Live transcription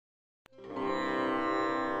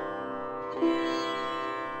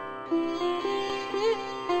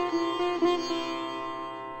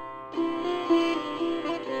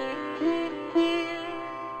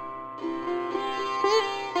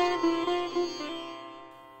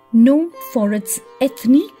Known for its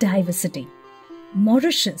ethnic diversity,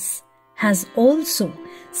 Mauritius has also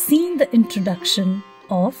seen the introduction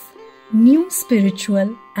of new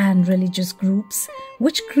spiritual and religious groups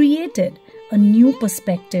which created a new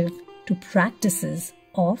perspective to practices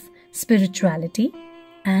of spirituality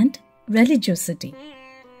and religiosity.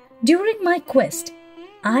 During my quest,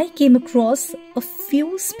 I came across a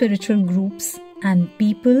few spiritual groups and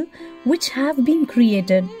people which have been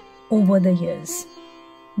created over the years.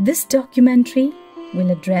 This documentary will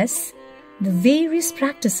address the various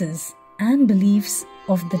practices and beliefs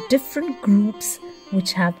of the different groups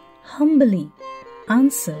which have humbly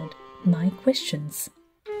answered my questions.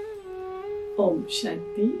 Om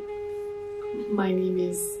Shanti. My name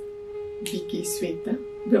is B.K. Sweta,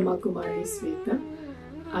 Brahma Kumari Sweta.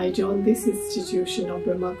 I joined this institution of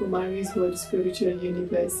Brahma Kumari's World Spiritual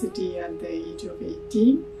University at the age of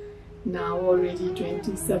 18. Now already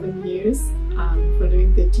 27 years I'm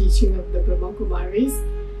following the teaching of the Brahma Kumaris,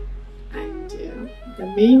 and the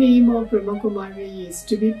main aim of Brahma Kumari is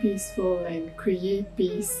to be peaceful and create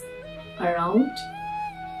peace around.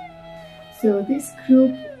 So this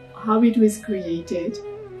group, how it was created,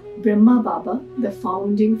 Brahma Baba, the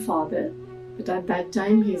founding father, but at that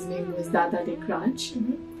time his name was Dada Dekraj,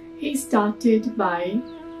 he started by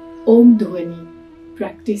Om Dhwani,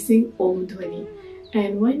 practicing Om Dhwani.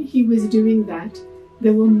 And when he was doing that,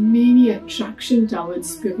 there were many attractions towards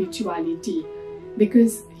spirituality,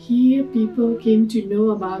 because here people came to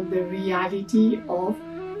know about the reality of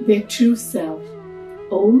their true self.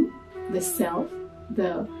 Om, the self,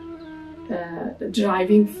 the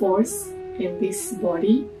driving force in this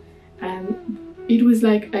body, and it was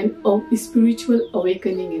like a spiritual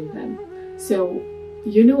awakening in them. So,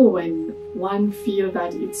 you know, when one feels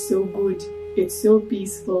that it's so good, it's so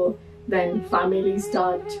peaceful, then families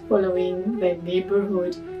start following their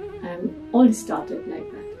neighborhood, and all started like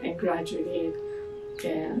that. And gradually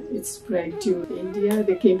it spread to India.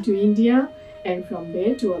 They came to India, and from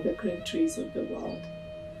there to other countries of the world.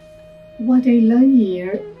 What I learned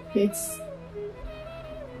here,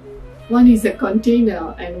 one is a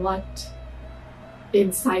container, and what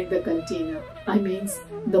inside the container. I mean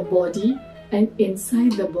the body, and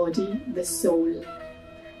inside the body, the soul.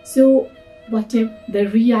 So whatever the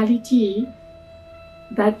reality,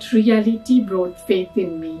 that reality brought faith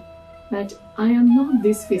in me, that I am not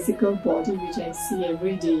this physical body which I see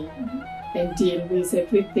every day and deal with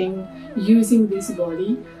everything using this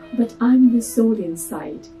body, but I'm the soul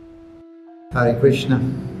inside. Hare Krishna.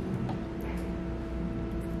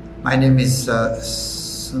 My name is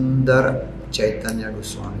Sundar Chaitanya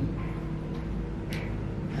Goswami,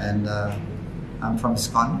 and I'm from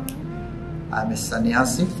ISKCON. I'm a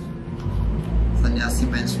sannyasi. Sannyasi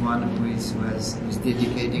means one who is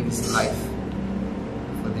dedicating his life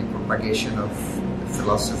for the propagation of the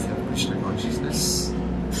philosophy of Krishna consciousness,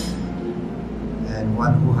 and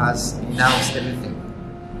one who has renounced everything.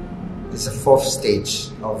 It's a fourth stage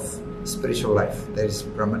of spiritual life. There is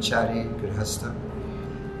brahmachari, grihastha,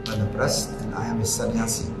 vanaprasth, and I am a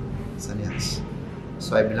sannyasi.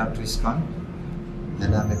 So I belong to ISKCON,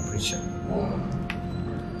 and I'm a preacher.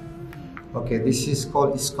 Okay, this is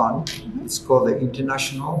called ISKCON. It's called the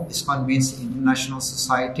International. ISKCON means International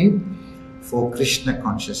Society for Krishna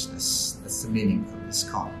Consciousness. That's the meaning of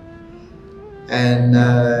ISKCON. And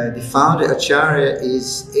the founder Acharya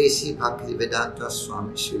is A.C. Bhaktivedanta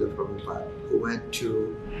Swami Srila Prabhupada, who went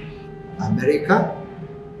to America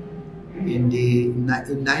in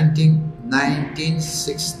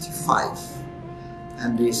 1965.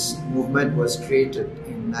 And this movement was created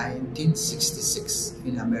in 1966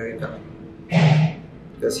 in America,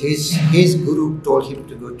 because his guru told him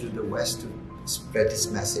to go to the West to spread his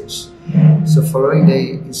message. So following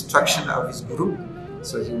the instruction of his guru,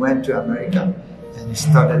 so he went to America and he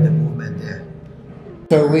started the movement there.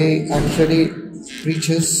 So we actually preach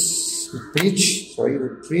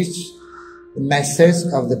the message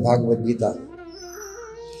of the Bhagavad Gita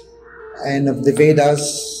and of the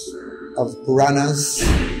Vedas, of the Puranas,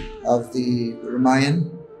 of the Ramayana,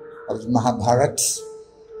 of the Mahabharata.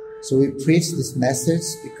 So we preach this message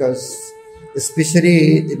because,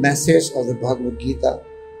 especially the message of the Bhagavad Gita.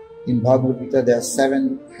 In Bhagavad Gita there are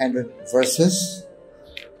 700 verses,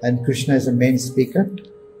 and Krishna is the main speaker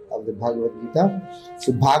of the Bhagavad Gita.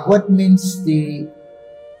 So Bhagavad means the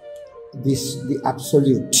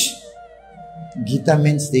absolute. Gita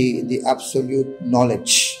means the absolute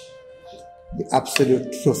knowledge, the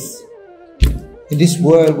absolute truth. In this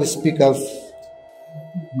world we speak of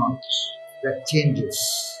knowledge that changes,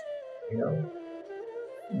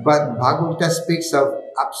 But Bhagavad Gita speaks of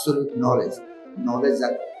absolute knowledge, knowledge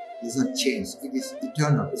that does not change. It is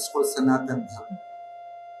eternal. It's called Sanatana Dharma.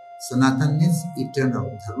 Sanatan means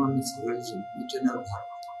eternal. Dharma means religion, eternal dharma.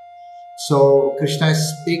 So Krishna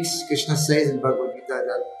says in Bhagavad Gita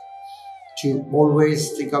that to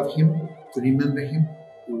always think of Him, to remember Him,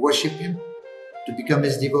 to worship Him, to become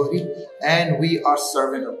His devotee, and we are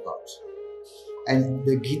servant of God. And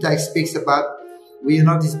the Gita speaks about we are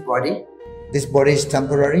not this body. This body is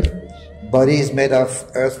temporary. Body is made of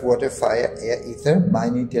earth, water, fire, air, ether,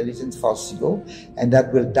 mind, intelligence, false ego, and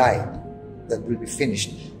that will die. That will be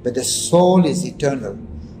finished. But the soul is eternal.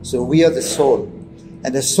 So we are the soul.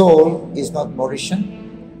 And the soul is not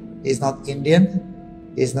Mauritian, is not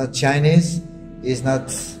Indian, is not Chinese, is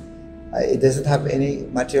not, it doesn't have any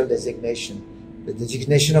material designation. The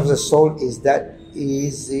designation of the soul is that he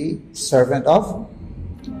is the servant of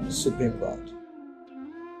Supreme God.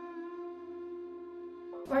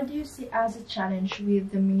 What do you see as a challenge with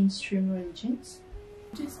the mainstream religions?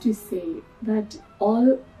 Just to say that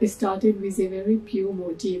all started with a very pure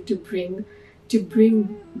motive to bring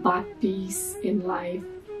back peace in life,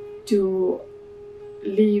 to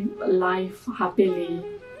live life happily,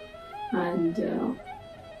 and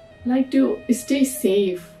like to stay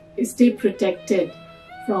safe, stay protected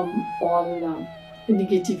from all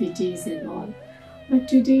negativities and all. But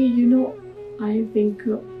today, I think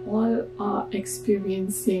all are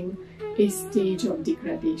experiencing a stage of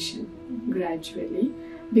degradation gradually,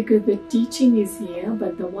 because the teaching is here,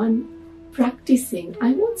 but the one practicing,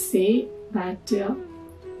 I won't say that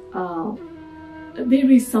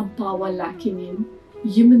there is some power lacking in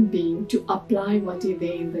human being to apply what is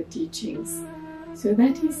there in the teachings. So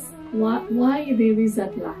that is why there is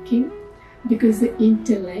that lacking, because the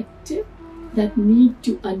intellect that need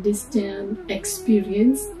to understand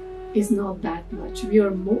experience is not that much. We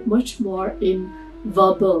are much more in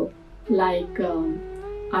verbal, like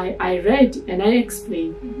I read and I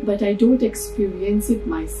explain, but I don't experience it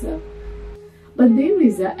myself. But there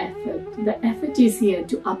is an effort. The effort is here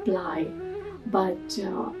to apply, but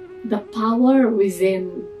the power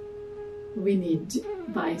within we need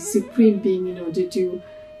by Supreme Being in order to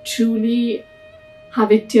truly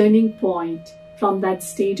have a turning point from that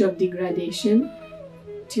stage of degradation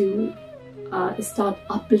to start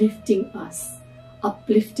uplifting us,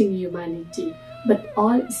 uplifting humanity. But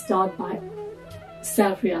all start by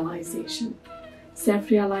self-realization.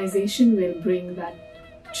 Self-realization will bring that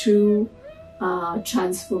true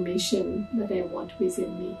transformation that I want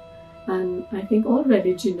within me. And I think all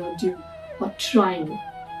religions are trying.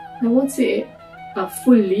 I won't say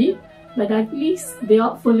fully, but at least they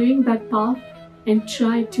are following that path and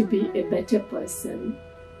try to be a better person.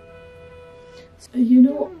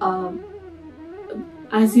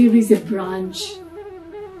 As there is a branch,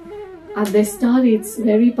 at the start it's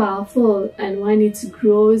very powerful, and when it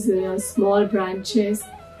grows there are small branches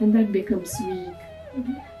and that becomes weak.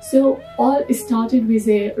 So all started with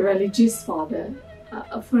a religious father.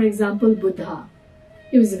 For example, Buddha.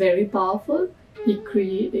 He was very powerful. He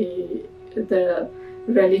created the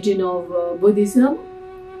religion of Buddhism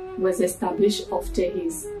was established after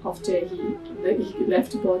he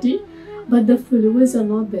left body, but the followers are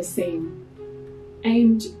not the same,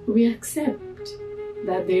 and we accept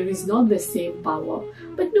that there is not the same power,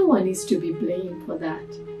 but no one is to be blamed for that,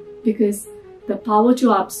 because the power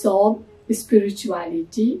to absorb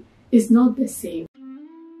spirituality is not the same.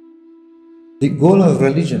 The goal of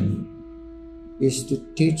religion is to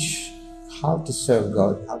teach how to serve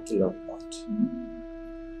God, how to love God.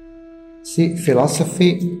 See,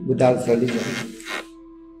 philosophy without religion.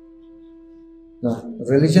 No,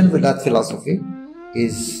 religion without philosophy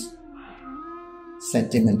is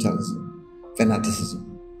sentimentalism,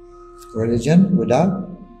 fanaticism. Religion without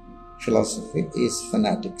philosophy is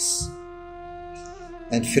fanatics.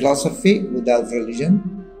 And philosophy without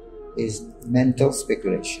religion is mental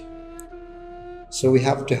speculation. So we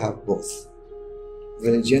have to have both.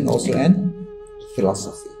 Religion also and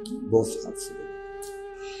philosophy. Both have to be.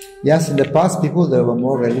 Yes, in the past people they were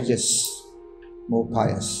more religious, more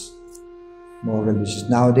pious, more religious.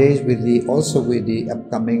 Nowadays with the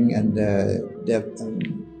upcoming and the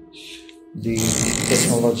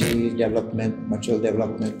technology development, material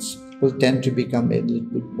developments, people tend to become a little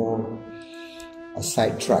bit more a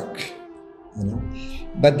sidetrack,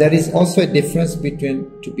 But there is also a difference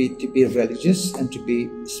between to be religious and to be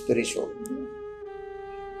spiritual.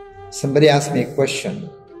 Somebody asked me a question: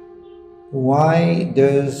 why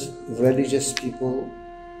does religious people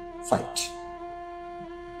fight?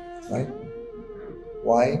 Right?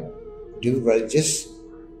 Why do religious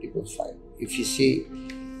people fight? If you see,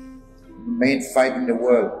 the main fight in the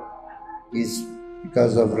world is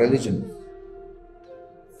because of religion.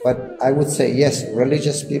 But I would say, yes,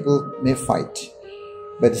 religious people may fight,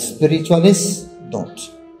 but spiritualists don't.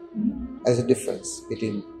 as a difference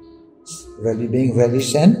between being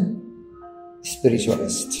religious and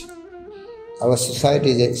spiritualist. Our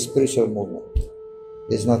society is a spiritual movement.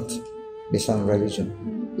 It's not based on religion.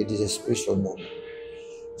 It is a spiritual movement.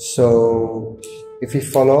 So, if we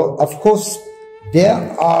follow, of course, there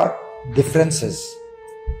are differences,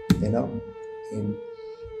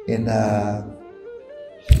 in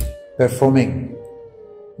performing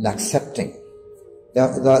and accepting. There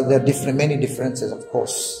are many differences, of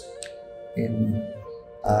course, in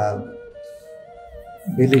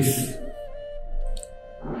belief.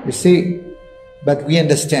 You see, but we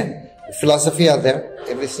understand. The philosophy are there.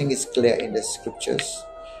 Everything is clear in the scriptures.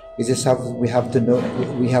 We just we have to know.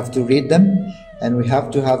 We have to read them, and we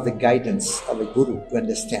have to have the guidance of a guru to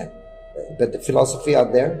understand. But the philosophy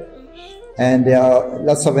are there, and there are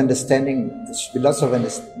lots of understanding. There should be lots of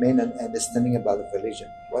main understanding about the religion.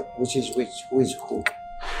 Which is which? Who is who?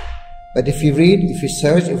 But if you read, if you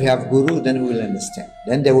search, if you have guru, then we will understand.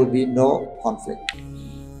 Then there will be no conflict.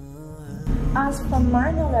 As from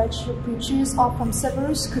my knowledge, the preachers are from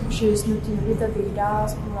several scriptures, notably the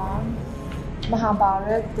Vedas, Quran,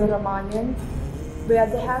 Mahabharata, the Ramayana, where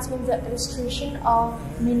there has been the illustration of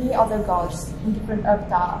many other gods in different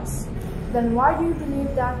avatars. Then why do you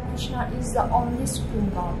believe that Krishna is the only supreme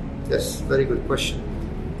God? Yes, very good question.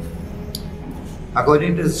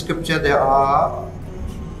 According to the scripture, there are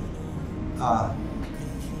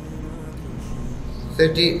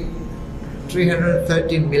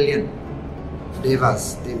 330 million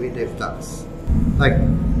devas, Devi-Devtas, like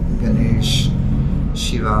Ganesh,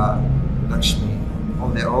 Shiva, Lakshmi,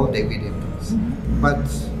 they're all Devi-Devtas. But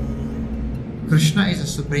Krishna is a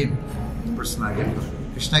supreme personality.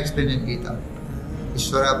 Krishna explained in Gita.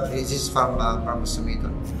 Ishvara, this is from Brahma Samhita.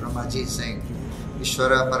 Brahmaji is saying,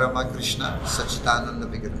 Ishvara Parama Krishna Sachidananda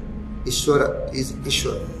Vigraha. Ishvara is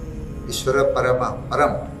Ishwar. Ishvara Parama,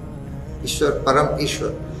 Param. Ishwar, Param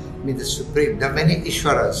Ishwar means the supreme. There are many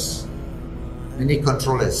Ishwaras, many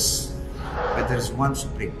controllers, but there is one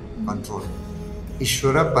supreme controller.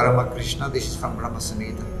 Ishvara Parama Krishna, this is from Brahma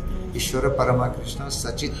Samhita. Ishvara Parama Krishna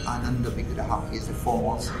Sachit Ananda Vigraha is the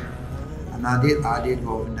foremost. Anadir Adir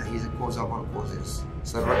Govinda, he is the cause of all causes.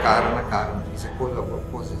 Sarva Karana Karana, he is the cause of all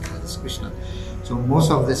causes. That is Krishna. So most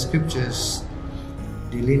of the scriptures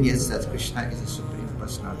delineates that Krishna is the supreme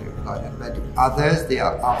personality of God. But the others, they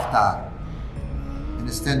are avatar.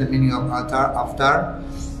 Understand the meaning of avatar?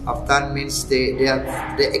 Avatar means they are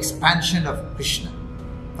the expansion of Krishna.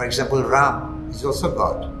 For example, Ram is also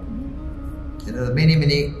God.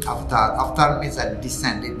 Many avatar. Avatar means that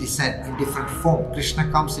descend. They descend in different form. Krishna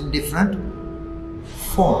comes in different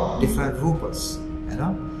form, different rupas.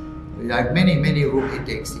 Like many rupas he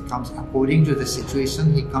takes. He comes according to the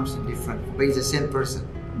situation. He comes in different, but he's the same person.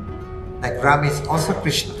 Like Ram is also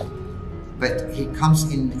Krishna, but he comes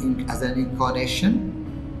in as an incarnation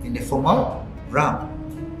in the form of Ram.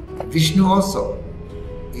 Vishnu also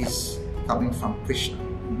is coming from Krishna,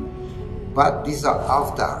 but these are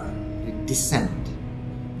avatar. Descend.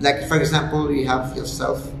 Like for example, you have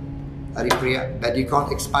yourself, Haripriya, but you can't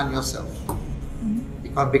expand yourself.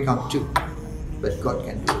 You can't become two, but God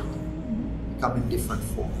can do it. You come in different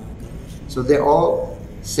form. So they're all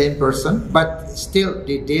same person, but still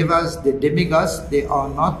the devas, the demigods, they are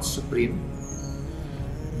not supreme.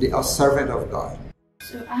 They are servant of God.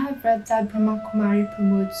 So I have read that Brahma Kumari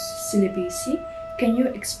promotes celibacy. Can you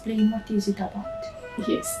explain what is it about?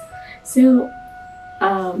 Yes. So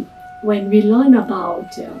when we learn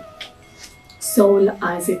about soul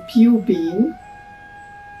as a pure being,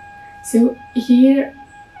 so here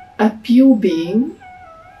a pure being,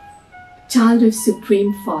 child of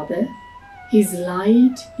Supreme Father, His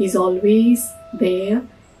light is always there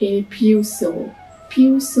in a pure soul.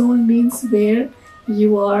 Pure soul means where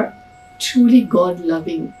you are truly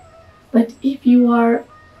God-loving. But if you are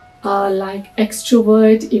like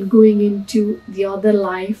extrovert in going into the other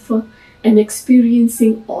life and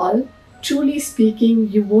experiencing all, truly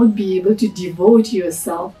speaking, you won't be able to devote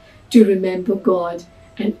yourself to remember God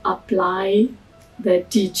and apply the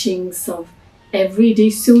teachings of every day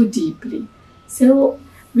so deeply. So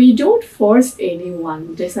we don't force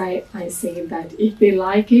anyone. Just I say that if they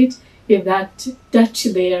like it, if that touch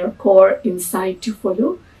their core inside to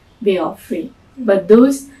follow, they are free. But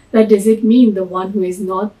that doesn't mean the one who is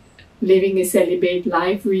not living a celibate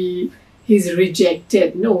life, he's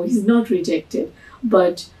rejected. No, he's not rejected.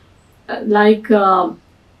 But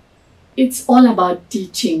it's all about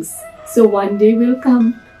teachings. So one day will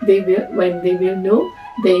come, when they will know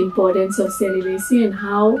the importance of celibacy and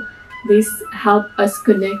how this help us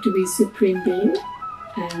connect with Supreme Being.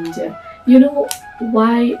 And you know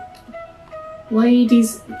why it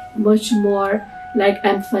is much more like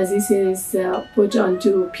emphasis is put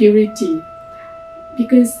onto purity,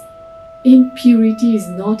 because impurity is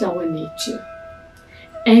not our nature.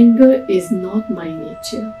 Anger is not my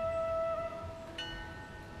nature.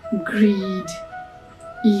 Greed,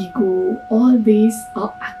 ego, all these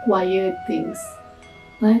are acquired things.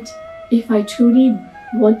 But if I truly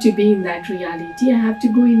want to be in that reality, I have to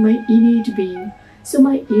go in my innate being. So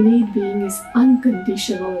my innate being is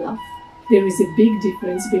unconditional love. There is a big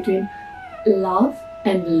difference between love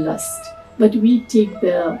and lust. But we take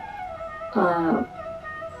the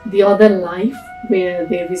other life where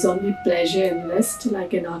there is only pleasure and lust,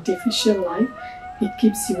 like an artificial life. It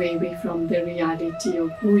keeps you away from the reality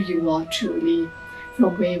of who you are truly,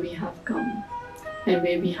 from where we have come and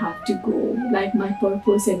where we have to go. Like my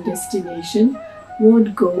purpose and destination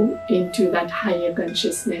won't go into that higher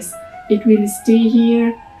consciousness. It will stay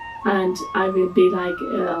here, and I will be like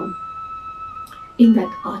in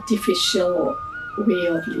that artificial way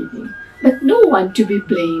of living. But no one to be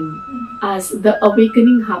blamed, as the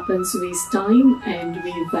awakening happens with time and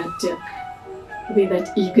with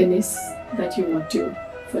that eagerness that you want to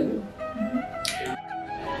follow.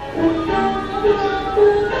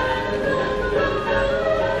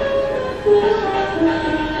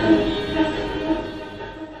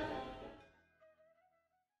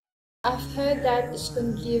 I've heard that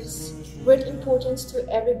ISKCON gives great importance to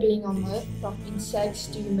every being on earth, from insects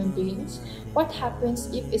to human beings. What happens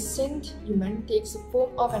if a saint human takes the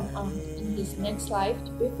form of an ant in his next life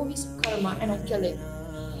to pay for his karma and I kill it?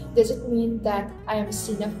 Does it mean that I am a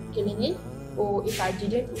sinner for killing it? Or if I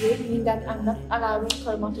didn't, would it mean that I'm not allowing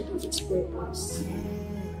karma to do its purpose?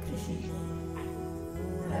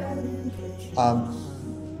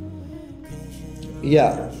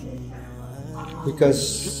 Yeah,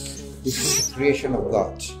 because this is the creation of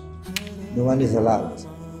God. No one is allowed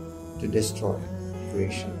to destroy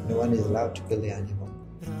creation. No one is allowed to kill the animal,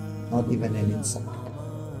 not even an insect,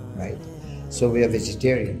 right? So we are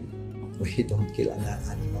vegetarian. We don't kill an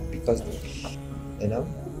animal because,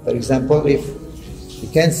 for example, if you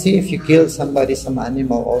can see if you kill some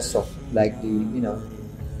animal also, like the,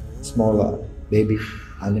 smaller baby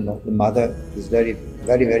animal, the mother is very,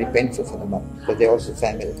 very, very painful for the mother because they're also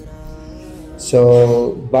family.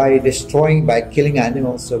 So by killing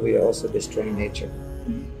animals, so we are also destroying nature.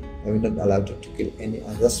 And we're not allowed to kill any.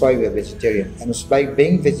 And that's why we are vegetarian. And it's by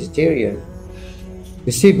being vegetarian,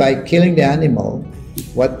 you see, by killing the animal,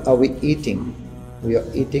 what are we eating? We are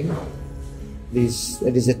eating this.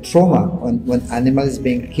 There is a trauma when animal is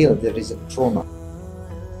being killed. There is a trauma.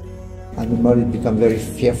 Animal will become very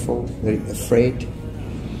fearful, very afraid,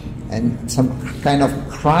 and some kind of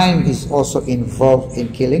crime is also involved in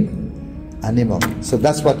killing animal. So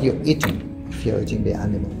that's what you're eating if you're eating the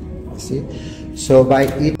animal, you see. So by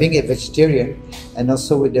being a vegetarian, and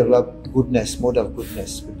also we develop goodness, mode of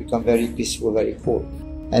goodness, we become very peaceful, very cool.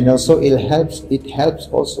 And also it helps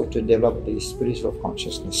also to develop the spiritual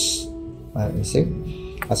consciousness, you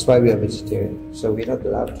see. That's why we are vegetarian. So we're not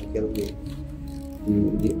allowed to kill the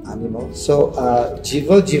animal. So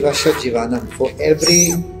jiva jivasya jivanam, for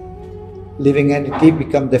every living entity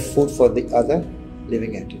become the food for the other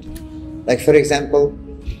living entity. Like for example,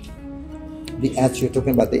 the ants, you're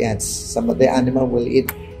talking about the ants. Some of the animal will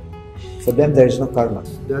eat. For them there is no karma.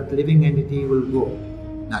 That living entity will go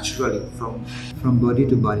naturally from body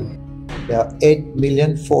to body. There are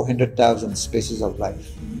 8,400,000 species of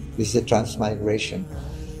life. This is a transmigration.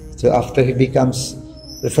 So after he becomes,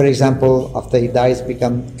 for example, after he dies,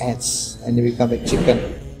 become ants, and he become a chicken,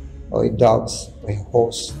 or a dogs, or a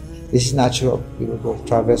horse. This is natural. He will go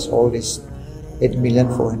traverse all these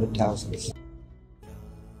 8,400,000.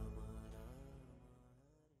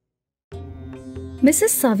 Mrs.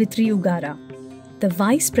 Savitri Ugara, the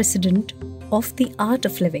Vice President of the Art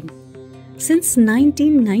of Living, since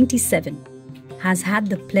 1997, has had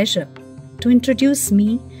the pleasure to introduce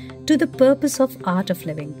me to the purpose of Art of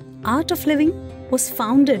Living. Art of Living was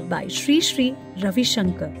founded by Sri Sri Ravi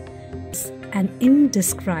Shankar. It's an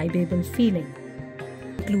indescribable feeling,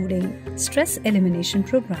 including stress elimination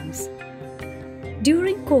programs.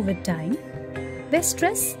 During COVID time, where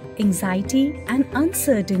stress, anxiety and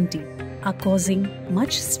uncertainty are causing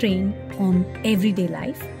much strain on everyday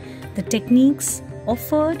life, the techniques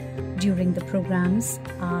offered during the programs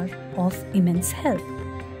are of immense help.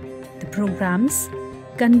 The programs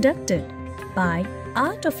conducted by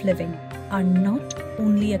Art of Living are not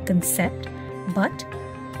only a concept but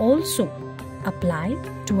also apply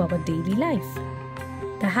to our daily life.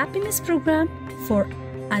 The happiness program for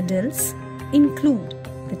adults include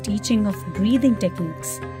the teaching of breathing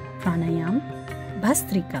techniques, pranayam,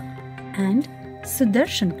 bhastrika and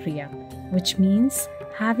sudarshan kriya, which means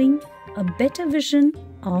having a better vision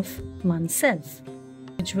of oneself,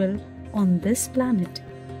 individual on this planet.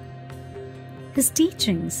 His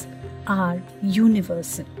teachings are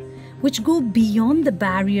universal, which go beyond the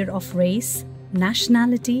barrier of race,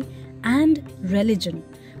 nationality, and religion,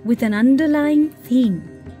 with an underlying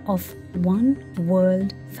theme of one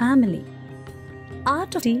world family.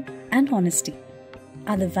 Art of honesty and honesty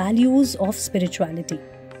are the values of spirituality.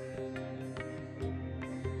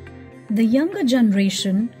 The younger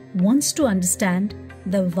generation wants to understand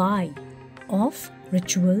the why of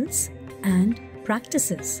rituals and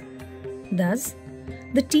practices. Thus,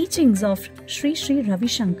 the teachings of Sri Sri Ravi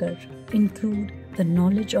Shankar include the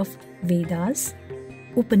knowledge of Vedas,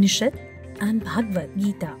 Upanishad, and Bhagavad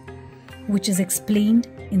Gita, which is explained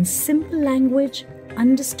in simple language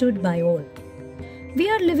understood by all. We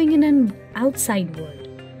are living in an outside world.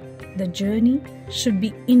 The journey should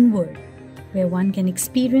be inward, where one can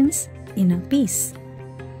experience inner peace.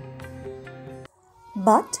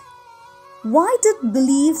 But why did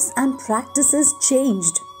beliefs and practices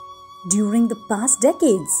changed during the past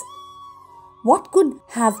decades? What could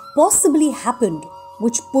have possibly happened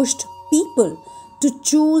which pushed people to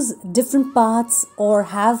choose different paths, or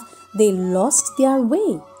have they lost their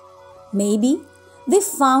way? Maybe they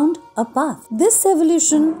found a path. This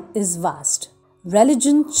evolution is vast.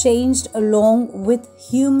 Religion changed along with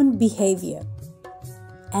human behavior,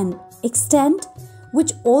 an extent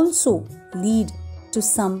which also lead to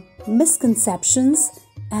some misconceptions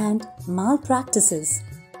and malpractices.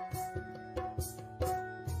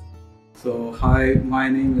 So, hi, my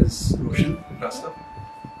name is Roshan Rasta,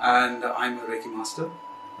 and I'm a Reiki master,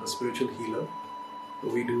 a spiritual healer.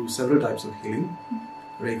 We do several types of healing.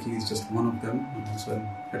 Reiki is just one of them. I'm also an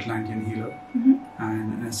Atlantean healer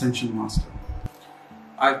and an Ascension master.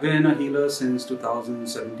 I've been a healer since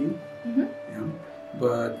 2017,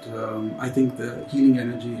 but I think the healing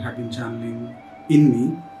energy had been channeling in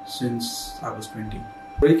me since I was 20.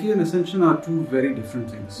 Reiki and Ascension are two very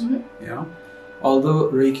different things. Although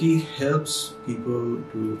Reiki helps people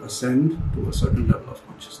to ascend to a certain level of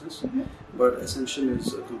consciousness, but Ascension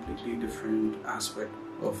is a completely different aspect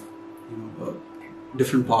of, a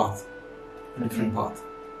different path.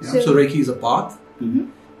 So Reiki is a path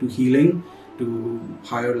to healing, to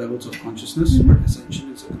higher levels of consciousness, but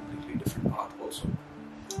Ascension is a completely different path also.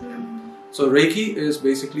 So Reiki is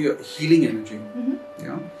basically a healing energy.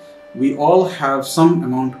 We all have some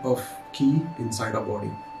amount of ki inside our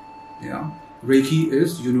body. Reiki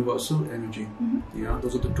is universal energy.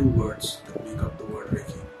 Those are the two words that make up the word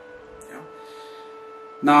Reiki.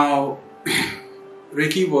 Now,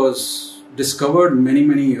 Reiki was discovered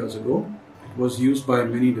many years ago. It was used by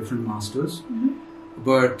many different masters,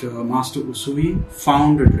 but Master Usui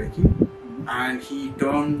founded Reiki, and he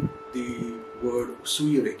turned the word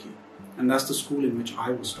Usui Reiki, and that's the school in which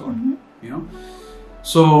I was taught.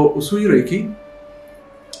 So Usui Reiki,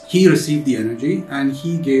 he received the energy and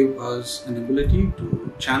he gave us an ability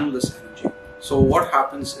to channel this energy. So what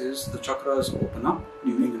happens is the chakras open up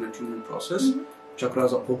during an attunement process.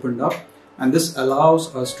 Chakras are opened up, and this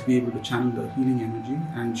allows us to be able to channel the healing energy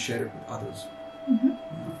and share it with others.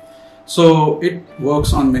 So it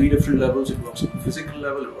works on many different levels. It works on the physical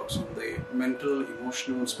level, it works on the mental,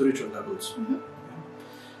 emotional, spiritual levels.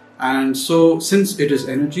 And so since it is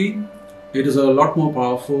energy, it is a lot more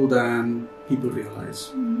powerful than people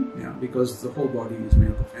realize. Because the whole body is made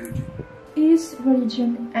up of energy. Is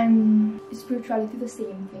religion and spirituality the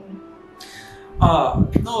same thing?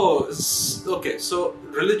 No. Okay, so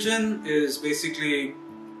religion is basically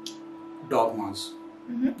dogmas.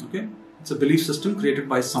 Okay, it's a belief system created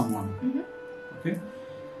by someone. Okay,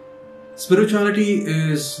 spirituality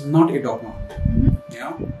is not a dogma.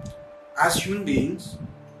 As human beings,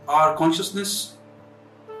 our consciousness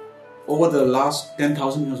over the last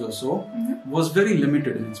 10,000 years or so was very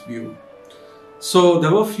limited in its view. So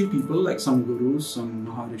there were few people, like some gurus, some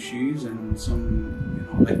maharishis, and some,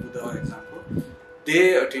 like Buddha example.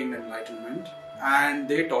 They attained enlightenment and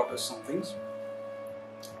they taught us some things.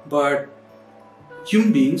 But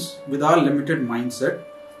human beings, with our limited mindset,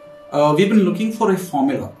 we've been looking for a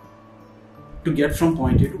formula to get from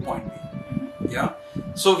point A to point B.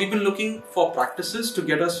 So we've been looking for practices to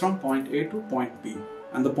get us from point A to point B.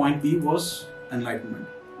 And the point B was enlightenment.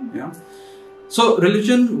 So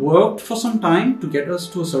religion worked for some time to get us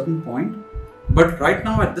to a certain point, but right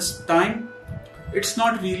now at this time, it's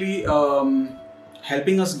not really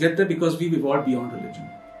helping us get there because we've evolved beyond religion.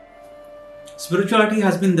 Spirituality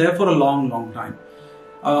has been there for a long time.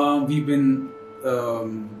 We've been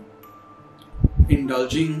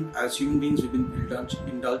indulging, as human beings, we've been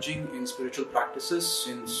indulging in spiritual practices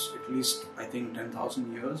since at least, I think,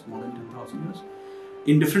 10,000 years, more than 10,000 years.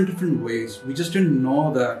 in different ways. We just didn't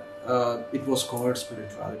know that it was called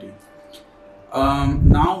spirituality.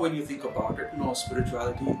 Now when you think about it, no,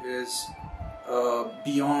 spirituality is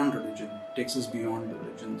beyond religion. It takes us beyond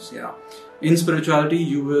religions. Yeah, in spirituality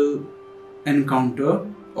you will encounter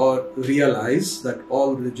or realize that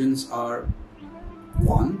all religions are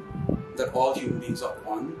one, that all human beings are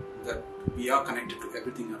one, that we are connected to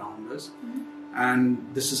everything around us, and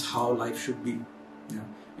this is how life should be,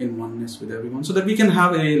 in oneness with everyone, so that we can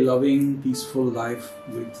have a loving, peaceful life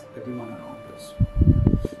with everyone around us.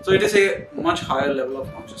 So it is a much higher level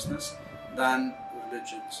of consciousness than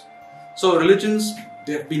religions. So religions,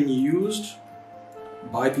 they have been used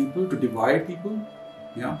by people to divide people,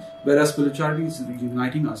 whereas spirituality is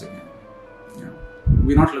uniting us again.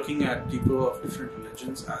 We're not looking at people of different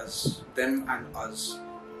religions as them and us.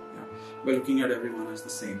 We're looking at everyone as the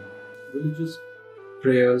same. Religious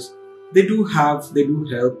prayers, they do help,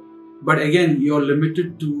 but again, you're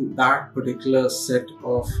limited to that particular set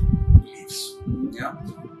of beliefs.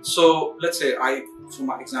 So let's say from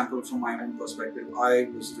my example, from my own perspective, I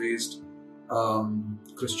was raised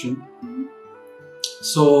Christian.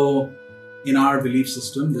 So in our belief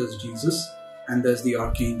system, there's Jesus, and there's the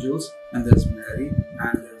archangels, and there's Mary,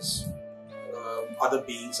 and there's other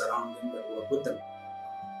beings around them that work with them.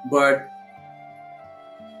 But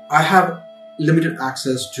I have limited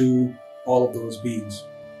access to all of those beings.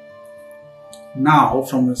 Now,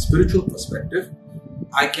 from a spiritual perspective,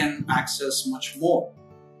 I can access much more,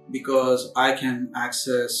 because I can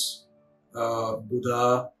access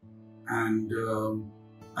Buddha, and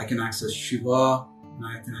I can access Shiva, and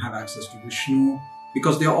I can have access to Vishnu,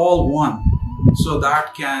 because they are all one. So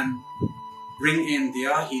that can bring in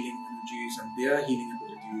their healing energies and their healing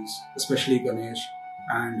abilities, especially Ganesh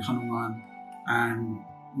and Hanuman and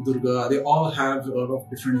Durga. They all have a lot of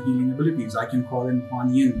different healing abilities. I can call in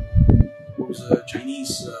Kuan Yin, who's a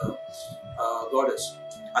Chinese goddess.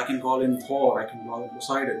 I can call in Thor, I can call in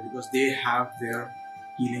Poseidon, because they have their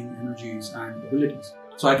healing energies and abilities.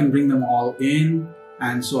 So I can bring them all in,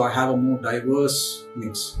 and so I have a more diverse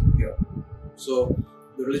mix here. So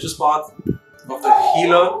the religious path of the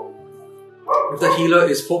healer, if the healer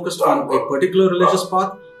is focused on a particular religious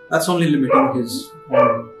path, that's only limiting his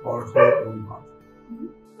own or her own path.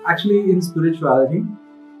 Actually, in spirituality,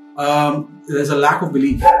 there's a lack of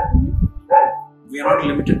belief. We are not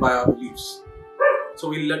limited by our beliefs. So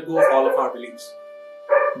we let go of all of our beliefs,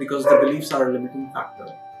 because the beliefs are a limiting factor.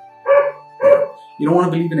 You don't want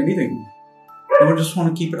to believe in anything. You just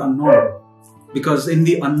want to keep it unknown, because in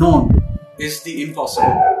the unknown is the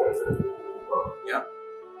impossible.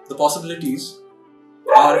 The possibilities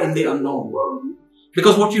are in the unknown,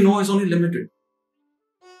 because what you know is only limited.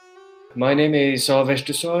 My name is Sarvesh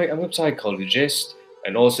Desai. I'm a psychologist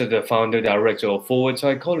and also the founder director of Forward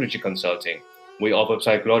Psychology Consulting. We offer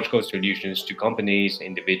psychological solutions to companies,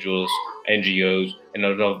 individuals, NGOs, and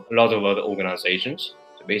a lot of other organizations.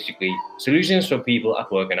 So basically, solutions for people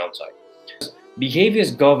at work and outside. Behavior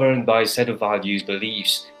is governed by a set of values,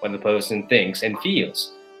 beliefs, what the person thinks and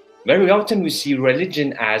feels. Very often we see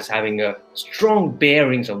religion as having a strong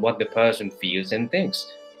bearings on what the person feels and thinks.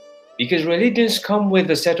 Because religions come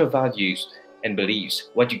with a set of values and beliefs,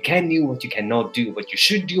 what you can do, what you cannot do, what you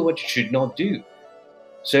should do, what you should not do.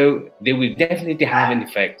 So they will definitely have an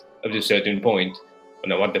effect up to a certain point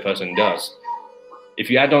on what the person does.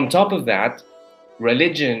 If you add on top of that,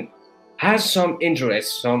 religion has some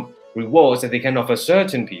interests, some rewards that they can offer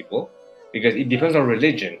certain people, because it depends on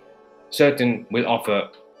religion. Certain will offer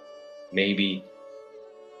maybe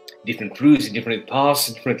different fruits, different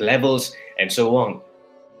paths, different levels, and so on.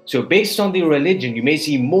 So based on the religion, you may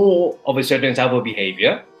see more of a certain type of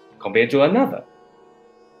behavior compared to another.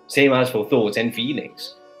 Same as for thoughts and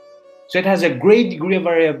feelings. So it has a great degree of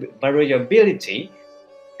variability,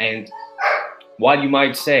 and while you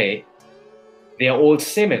might say they are all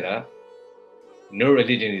similar, no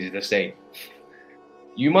religion is the same.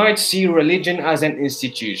 You might see religion as an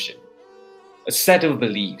institution, a set of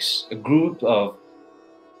beliefs, a group of,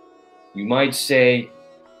 you might say,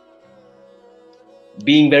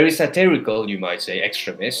 being very satirical, you might say,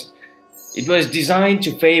 extremist. It was designed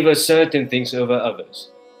to favor certain things over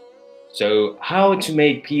others. So how to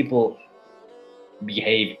make people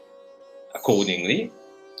behave accordingly,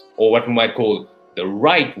 or what we might call the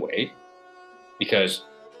right way, because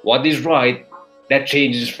what is right, that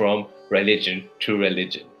changes from religion to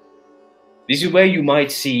religion. This is where you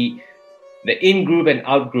might see the in-group and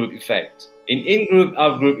out-group effect. In in-group,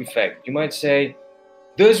 out-group effect, you might say,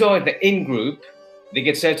 those who are in the in-group, they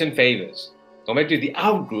get certain favors. Compared to the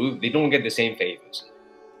out-group, they don't get the same favors.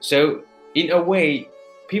 So, in a way,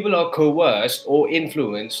 people are coerced or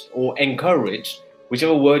influenced or encouraged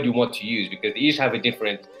whichever word you want to use, because each have a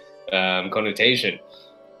different connotation.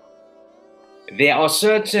 There are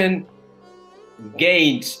certain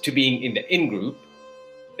gains to being in the in-group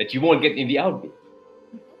that you won't get in the out-group,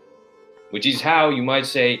 which is how you might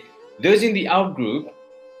say those in the out-group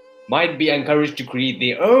might be encouraged to create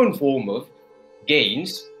their own form of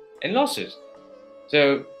gains and losses.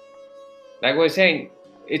 So, like I was saying,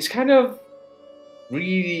 it's kind of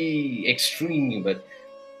really extreme, but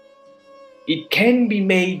it can be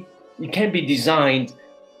made, it can be designed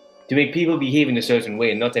to make people behave in a certain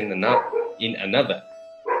way and not in another.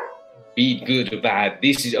 Be it good or bad,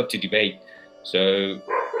 this is up to debate. So,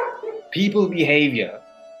 people behavior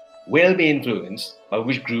will be influenced by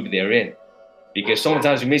which group they're in. Because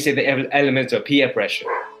sometimes you may say the elements of peer pressure,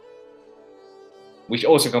 which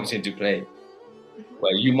also comes into play.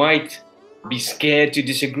 Well, you might be scared to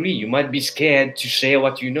disagree. You might be scared to share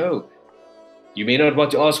what you know. You may not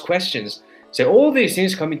want to ask questions. So all these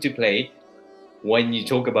things come into play when you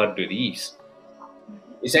talk about beliefs.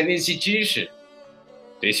 It's an institution.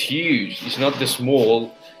 It's huge. It's not the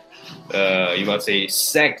small, you might say,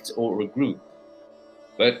 sect or a group.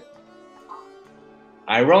 But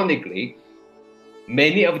ironically,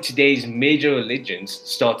 many of today's major religions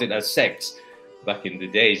started as sects back in the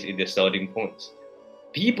days, in their starting points.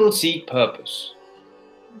 People seek purpose.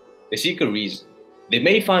 They seek a reason. They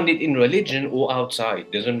may find it in religion or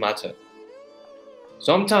outside, doesn't matter.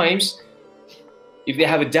 Sometimes, if they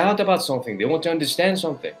have a doubt about something, they want to understand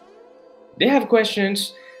something, they have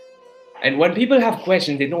questions. And when people have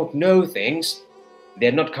questions, they don't know things,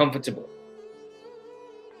 they're not comfortable.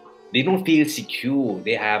 They don't feel secure.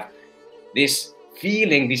 They have this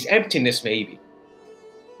feeling, this emptiness maybe,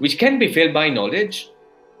 which can be filled by knowledge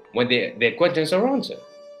when their questions are answered.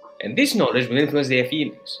 And this knowledge will influence their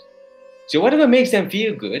feelings. So whatever makes them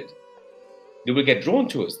feel good, they will get drawn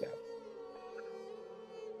towards that.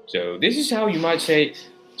 So this is how you might say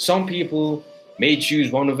some people may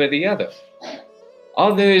choose one over the other.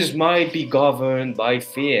 Others might be governed by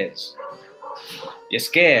fears. They're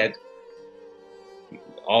scared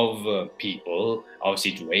of people, of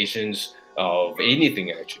situations, of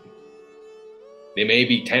anything actually. They may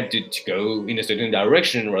be tempted to go in a certain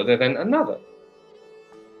direction rather than another.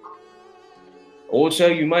 Also,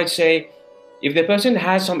 you might say, if the person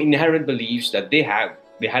has some inherent beliefs that they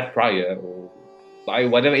had prior, or by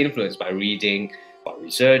whatever influence, by reading, by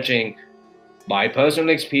researching, by personal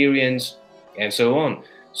experience, and so on.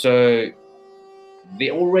 So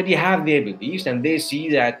they already have their beliefs and they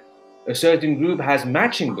see that a certain group has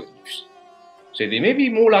matching beliefs. So they may be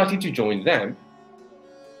more likely to join them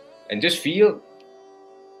and just feel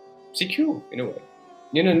secure in a way.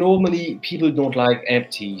 You know, normally people don't like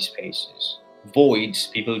empty spaces, voids,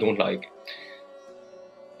 people don't like.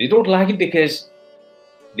 They don't like it because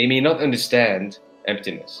they may not understand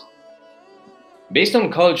emptiness. Based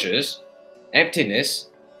on cultures, emptiness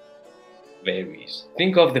varies.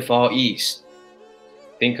 Think of the Far East.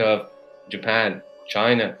 Think of Japan,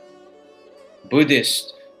 China,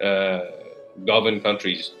 Buddhist governed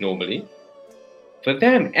countries normally. For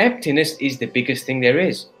them, emptiness is the biggest thing there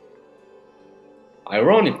is.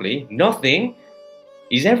 Ironically, nothing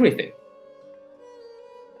is everything.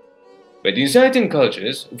 But in certain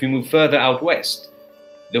cultures, if we move further out west,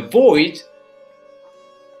 the void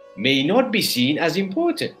may not be seen as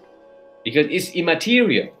important because it's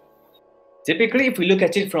immaterial. Typically, if we look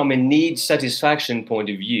at it from a needs satisfaction point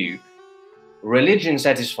of view, religion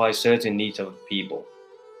satisfies certain needs of people.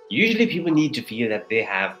 Usually people need to feel that they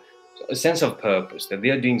have a sense of purpose, that they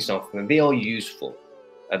are doing something, that they are useful,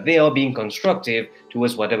 that they are being constructive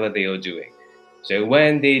towards whatever they are doing. So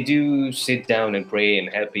when they do sit down and pray and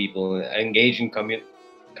help people, engage in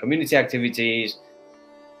community activities,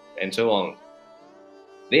 and so on,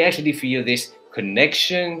 they actually feel this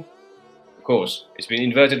connection, of course, it's been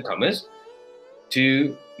inverted commas,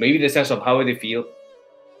 to maybe the sense of how they feel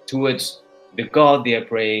towards the God they are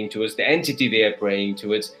praying, towards the entity they are praying,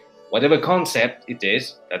 towards whatever concept it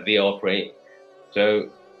is that they are praying. So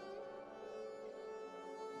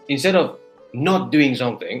instead of not doing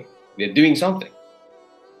something, they're doing something.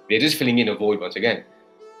 They're just filling in a void once again.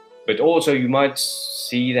 But also you might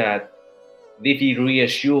see that they feel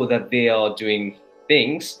reassured that they are doing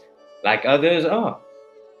things like others are.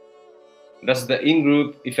 That's the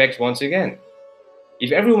in-group effect once again.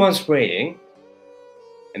 If everyone's praying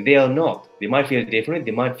and they are not, they might feel different,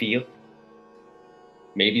 they might feel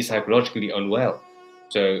maybe psychologically unwell.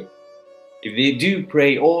 So if they do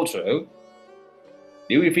pray also,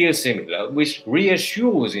 they will feel similar, which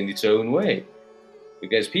reassures in its own way.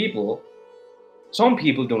 Because some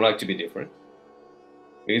people don't like to be different,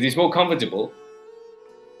 because it's more comfortable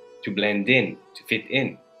to blend in, to fit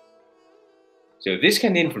in. So this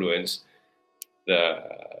can influence the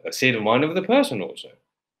state of mind of the person also.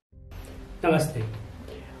 Namaste.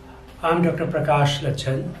 I'm Dr. Prakash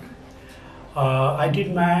Lachan. I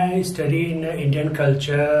did my study in Indian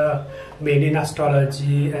culture, mainly in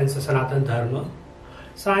astrology and Sanatana Dharma.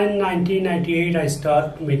 So in 1998, I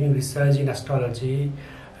started making research in astrology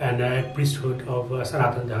and priesthood of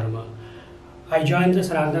Sanatana Dharma. I joined the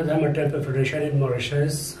Sanatana Dharma Temple Federation in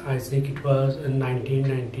Mauritius. I think it was in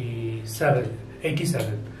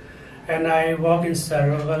 1987. And I work in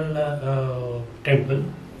several temples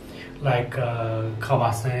like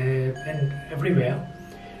Khawasai and everywhere.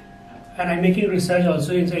 And I'm making research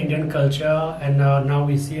also in the Indian culture, and now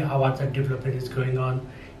we see how what the development is going on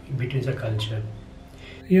between the culture.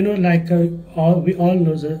 You know, like we all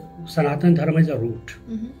know the Sanatana Dharma is a root.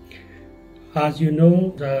 As you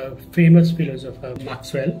know, the famous philosopher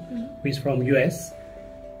Maxwell, who is from US,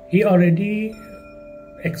 he already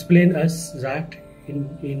explained us that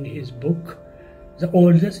in his book, the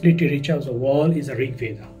oldest literature of the world is the Rig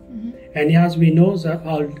Veda. And as we know, the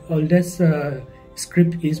oldest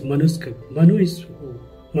script is manuscript. Manu is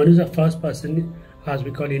the first person, as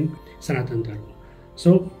we call in Sanatana Dharma.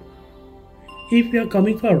 So, if we are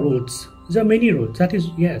coming for roots, there are many roots. That is,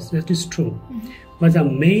 yes, that is true. But the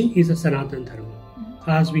main is the Sanatana Dharma.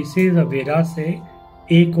 As we say, the Vedas say,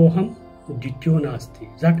 Ekoham Dityo Nasti.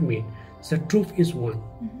 That means the truth is one.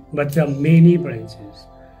 But there are many branches.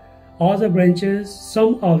 All the branches,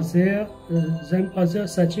 some of them are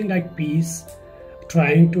searching like peace,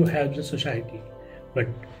 trying to help the society. But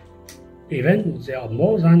even there are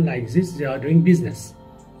more than like this, they are doing business.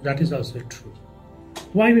 That is also true.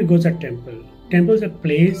 Why we go to a temple? Temple is a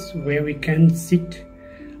place where we can sit.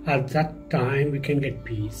 At that time, we can get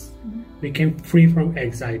peace. We can free from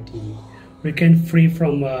anxiety. We can free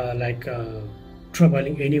from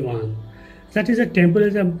troubling anyone. That is a temple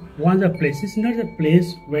is one of the places. It's not a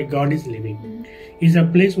place where God is living. It's a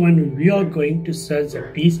place when we are going to search the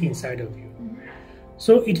peace inside of you.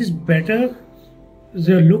 So it is better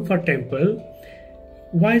to look for temple.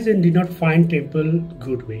 Why then did not find temple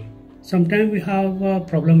good way? Sometimes we have a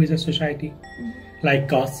problem with the society, like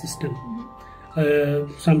caste system.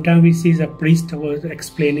 Sometimes we see the priest was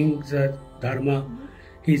explaining the dharma.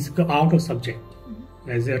 He's out of subject,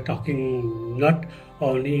 as they're talking not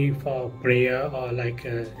only for prayer or like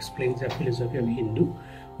explaining the philosophy of Hindu,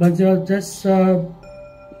 but they're just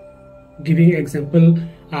giving example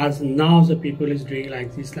as now the people is doing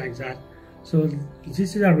like this, like that. So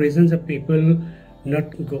this is a reason that people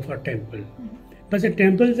not go for temple. But the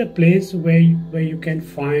temple is a place where you can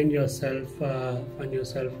find yourself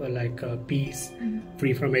peace,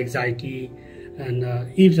 free from anxiety. And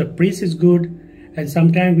if the priest is good, and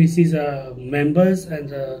sometimes we see the members and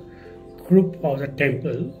the group of the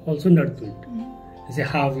temple also not good. They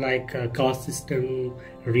have like a caste system,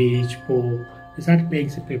 rich, poor. That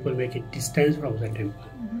makes the people make a distance from the temple.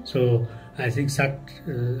 So I think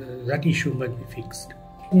that issue must be fixed.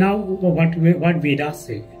 Now, what Vedas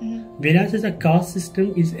say? Vedas says a caste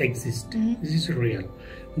system exist. This is real.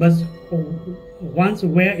 But once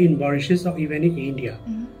we're in Mauritius or even in India,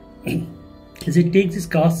 they take this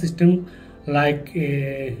caste system like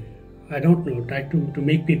I don't know, try to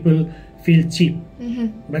make people feel cheap.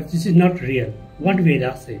 But this is not real. What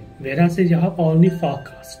Vedas say? Vedas says you have only 4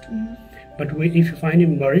 castes. But if you find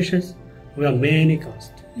in Mauritius, we have many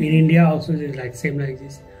castes. In India also it is like same like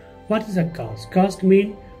this. What is a caste? Caste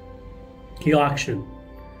means your action.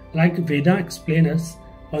 Like Veda explain us,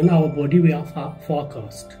 on our body we have 4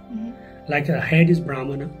 castes. Like the head is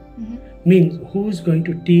Brahmana, means who is going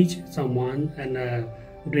to teach someone and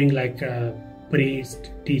doing like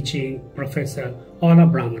priest, teaching, professor, all are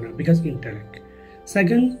Brahmana because intellect.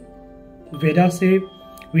 Second, Veda say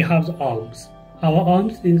we have the arms. Our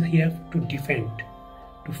arms is here to defend,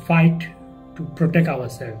 to fight, to protect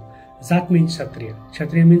ourselves. That means Kshatriya.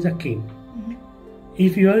 Kshatriya means a king.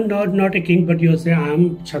 If you are not a king, but you say I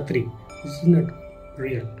am Kshatri, this is not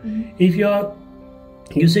real. If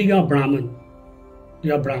you say you are Brahman,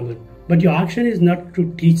 but your action is not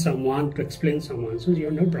to teach someone, to explain someone, so you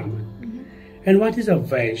are not Brahman. And what is a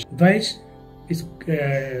Vaishya? Vaishya is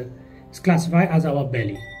classified as our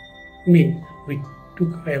belly. Mean we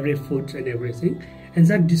took every food and everything and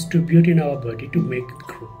that distribute in our body to make it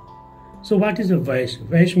grow. So what is a Vaishya?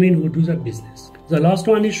 Vaishya means who does a business. The last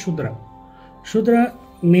one is Shudra. Shudra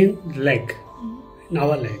means leg,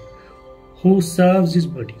 our leg, who serves this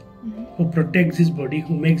body, who protects this body,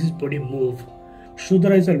 who makes this body move.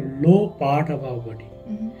 Shudra is a low part of our body.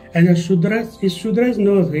 And the Shudra is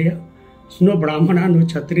no here. No Brahmana, no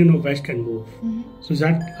Kshatriya, no Vaishya can move. So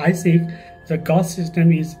that I say the caste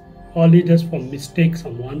system is only just for mistake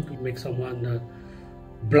someone to make someone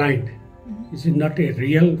blind. This is not a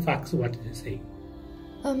real fact what it is saying.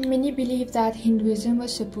 Many believe that Hinduism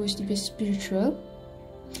was supposed to be spiritual.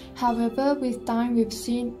 However, with time we've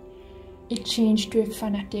seen it changed to a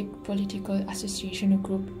fanatic political association or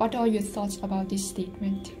group. What are your thoughts about this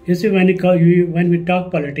statement? You see, when we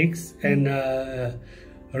talk politics and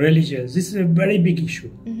religions, this is a very big issue.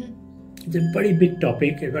 It's a very big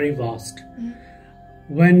topic, a very vast.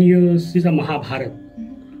 When you see the Mahabharata,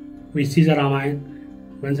 we see the Ramayana,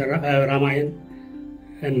 when the Ramayana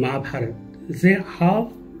and Mahabharata, they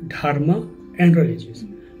have dharma and religious,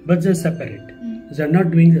 but they're separate. They're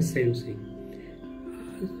not doing the same thing.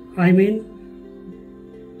 I mean,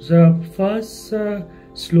 the first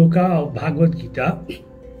sloka of Bhagavad Gita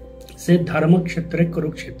said Dharma Kshetre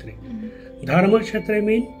Kurukshetre. Dharma Kshetre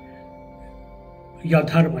means your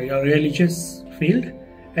dharma, your religious field,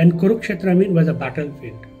 and Kurukshetra means was a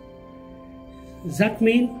battlefield. That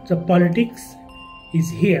means the politics is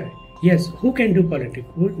here. Yes, who can do politics?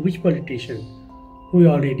 Which politician? Who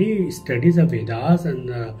already studies the Vedas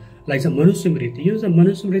and like the Manusmriti. The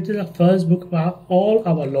Manusmriti is the first book of all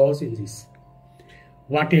our laws in this.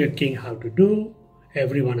 What a king have to do,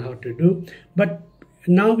 everyone have to do. But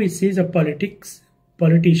now we see the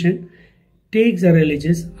politician takes the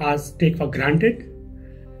religious as take for granted,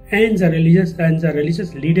 and the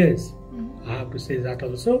religious leaders, I have to say that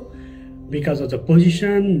also, because of the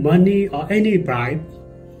position, money, or any bribe,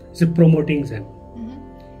 they're promoting them.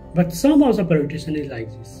 But some of the politicians is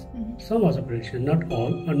like this. Some of the politicians, not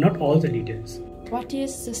all, or not all the leaders. What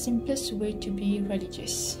is the simplest way to be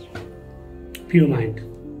religious? Pure mind.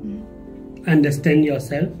 Understand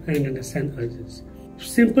yourself and understand others.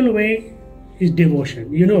 Simple way is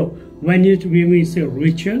devotion. You know, when we say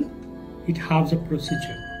ritual, it has a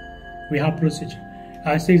procedure. We have procedure.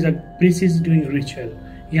 I say that priest is doing ritual.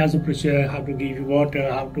 He has a procedure, how to give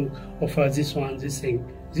water, how to offer this one, this thing.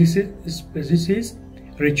 This is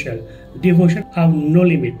ritual. Devotion have no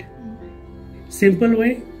limit. Simple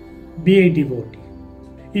way, be a devotee.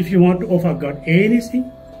 If you want to offer God anything,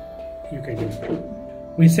 you can do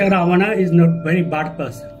it. We say Ravana is not very bad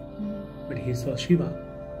person, but he saw Shiva.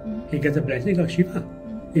 He gets the blessing of Shiva.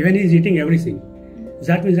 Even he is eating everything.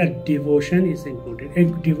 That means that devotion is important.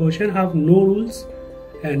 And devotion have no rules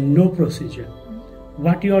and no procedure.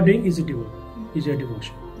 What you are doing is your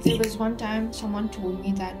devotion. There was one time someone told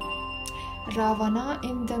me that Ravana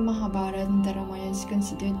in the Mahabharata and the Ramayana is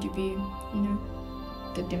considered to be,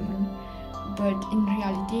 the demon. But in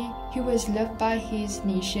reality, he was loved by his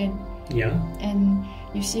nation. Yeah. And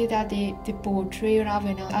you see that they portray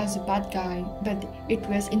Ravana as a bad guy, but it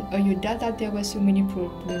was in Ayodhya that there were so many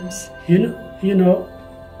problems. You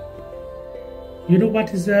know what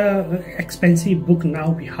is the expensive book now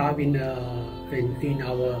we have in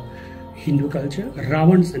our Hindu culture?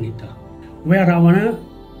 Ravan Sanhita, where Ravana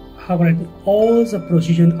have written all the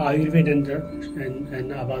precision Ayurveda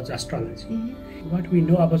and about the astrology. What we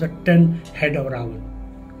know about the 10 head of Ravana.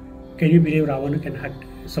 Can you believe Ravana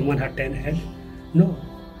someone had 10 head? No.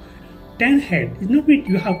 10 head. It's not mean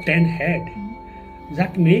you have 10 head.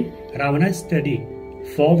 That means Ravana studied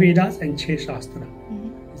 4 Vedas and 6 Shastra.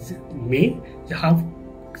 Mean you have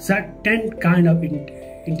that 10 kind of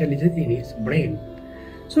intelligence in his brain.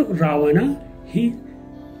 So Ravana, he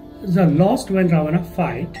the lost when Ravana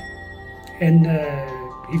fight and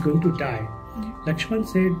he going to die. Lakshman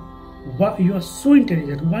said, "Why you are so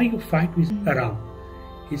intelligent? Why you fight with Ram?"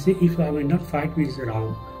 He said, "If I will not fight with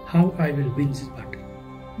Ram, how I will win this battle?"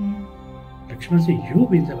 Lakshman said, "You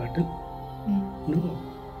win the battle?" No.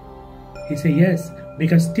 He said, "Yes,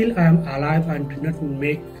 because still I am alive and do not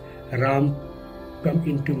make Ram come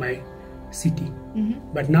into my city.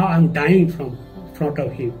 But now I am dying from front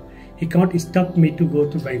of him. He can't stop me to go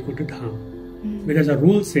to Vaikuntha Dham. Because the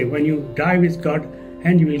rules say when you die with God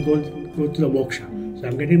and you will go to the moksha. So I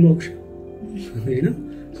am getting moksha."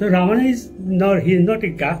 So Ravana is not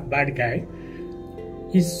a bad guy.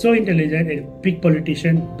 He's so intelligent, a big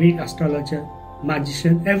politician, big astrologer,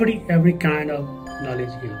 magician, every kind of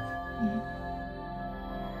knowledge he has.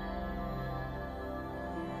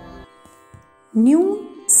 New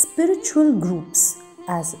spiritual groups,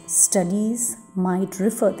 as studies might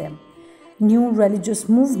refer them, new religious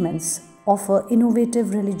movements offer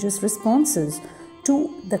innovative religious responses to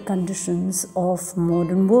the conditions of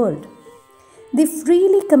modern world. They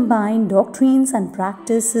freely combine doctrines and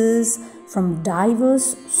practices from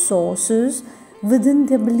diverse sources within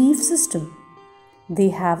their belief system. They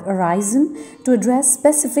have arisen to address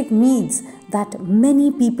specific needs that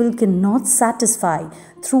many people cannot satisfy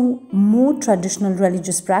through more traditional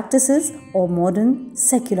religious practices or modern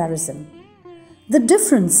secularism. The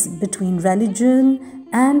difference between religion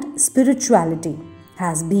and spirituality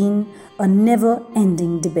has been a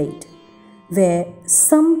never-ending debate, where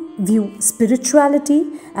some view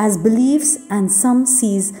spirituality as beliefs and some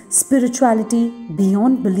sees spirituality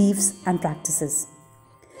beyond beliefs and practices.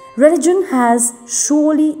 Religion has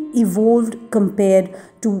surely evolved compared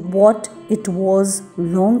to what it was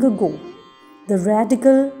long ago. The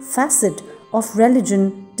radical facet of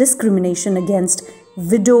religion, discrimination against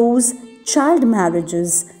widows, child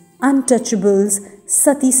marriages, untouchables,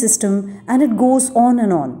 sati system, and it goes on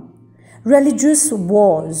and on. Religious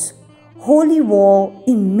wars, holy war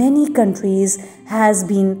in many countries has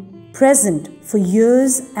been present for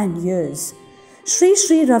years and years. Sri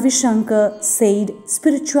Ravi Shankar said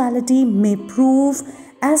spirituality may prove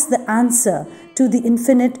as the answer to the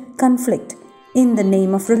infinite conflict in the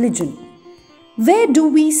name of religion. Where do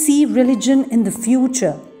we see religion in the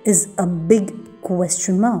future is a big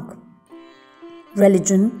question mark.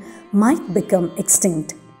 Religion might become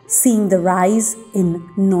extinct, seeing the rise in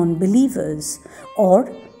non-believers,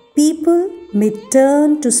 or people may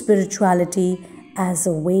turn to spirituality as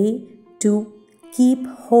a way to keep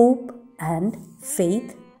hope and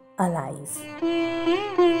faith alive.